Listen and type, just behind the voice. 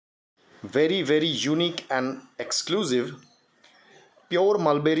very unique and exclusive pure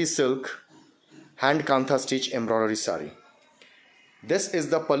mulberry silk hand kantha stitch embroidery sari. This is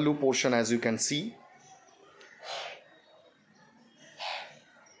the pallu portion, as you can see.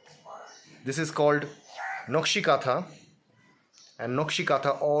 This is called Nakshi Katha, and Nakshi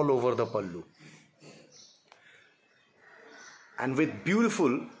Katha all over the pallu, and with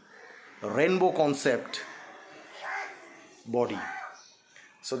beautiful rainbow concept body.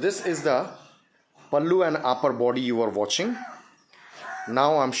 So this is the pallu and upper body you are watching.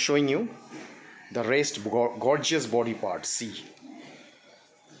 Now I'm showing you the rest gorgeous body part. See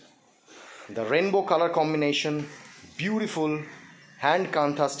the rainbow color combination, beautiful hand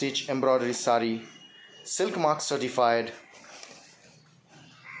kantha stitch embroidery sari, silk mark certified,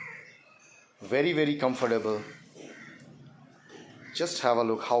 very comfortable. Just have a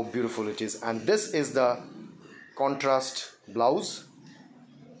look how beautiful it is. And this is the contrast blouse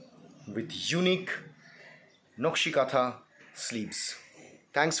with unique Nakshi Katha sleeves.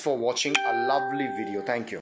 Thanks for watching a lovely video. Thank you.